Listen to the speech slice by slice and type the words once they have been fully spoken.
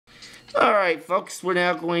Alright, folks, we're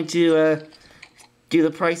now going to do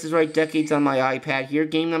the Price is Right decades on my iPad here.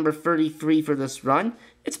 Game number 33 for this run.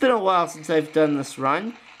 It's been a while since I've done this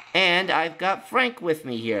run, and I've got Frank with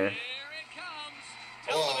me here.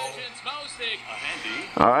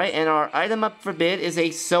 Alright, and our item up for bid is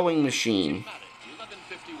a sewing machine.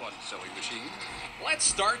 1151 sewing machine. Let's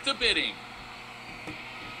start the bidding.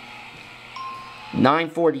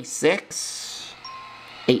 946,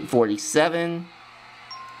 847,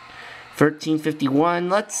 1351.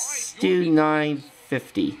 Let's do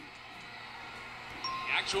 950. The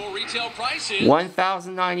actual retail price is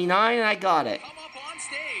 1,099, and I got it. come up on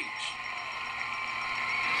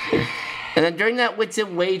stage. And then during that Wits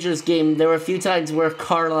and Wagers game, there were a few times where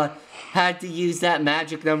Carla had to use that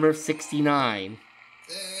magic number of 69.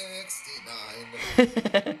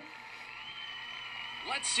 69.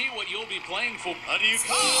 Let's see what you'll be playing for. How do you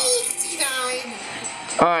come? 69.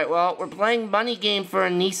 Alright, well, we're playing Money Game for a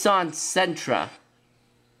Nissan Sentra.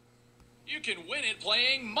 You can win it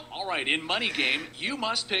playing. Alright, in Money Game, you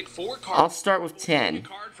must pick 4 cards. I'll start with 10. Pick a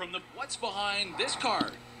card from the. What's behind this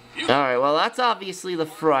card? Alright, well, that's obviously the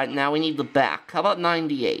front. Now we need the back. How about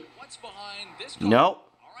 98? What's behind this card? Nope.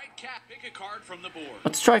 Alright, Cat, pick a card from the board.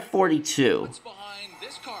 Let's try 42. What's behind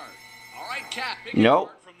this card? Alright, Cat, pick Nope. a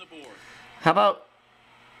card from the board. How about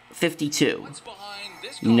 52? What's behind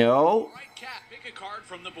this card? No. Alright, Cat, pick a card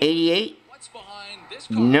from the board. 88? What's behind this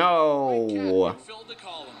card? No. Cat, you filled the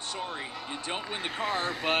column. Sorry, you don't win the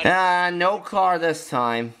car, but No car this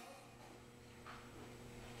time.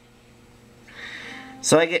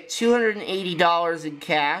 So I get $280 in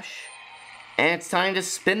cash, and it's time to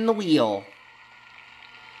spin the wheel.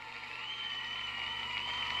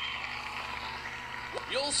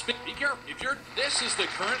 you'll spin. Be careful. If you're this is the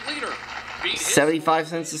current leader. Beat his 75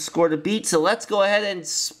 cents to score to beat, so let's go ahead and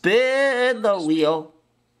spin the wheel.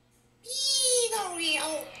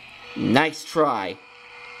 Nice try.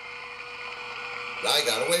 I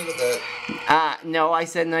got away with it. No, I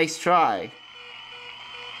said nice try.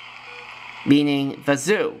 Meaning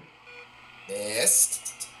Vazoo.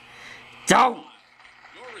 Missed. Don't!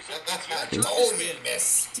 Your result is your turn to Oh, spin. you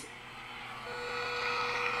missed.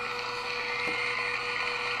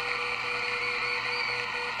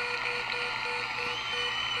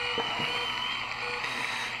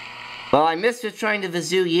 Well, I missed with trying to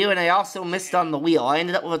Vazoo you, and I also missed on the wheel. I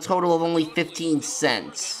ended up with a total of only 15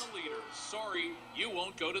 cents. The leader. Sorry, you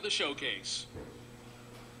won't go to the showcase.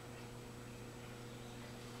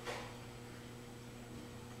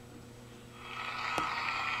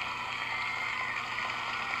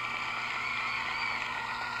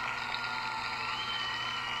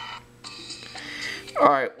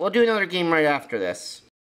 Alright, we'll do another game right after this.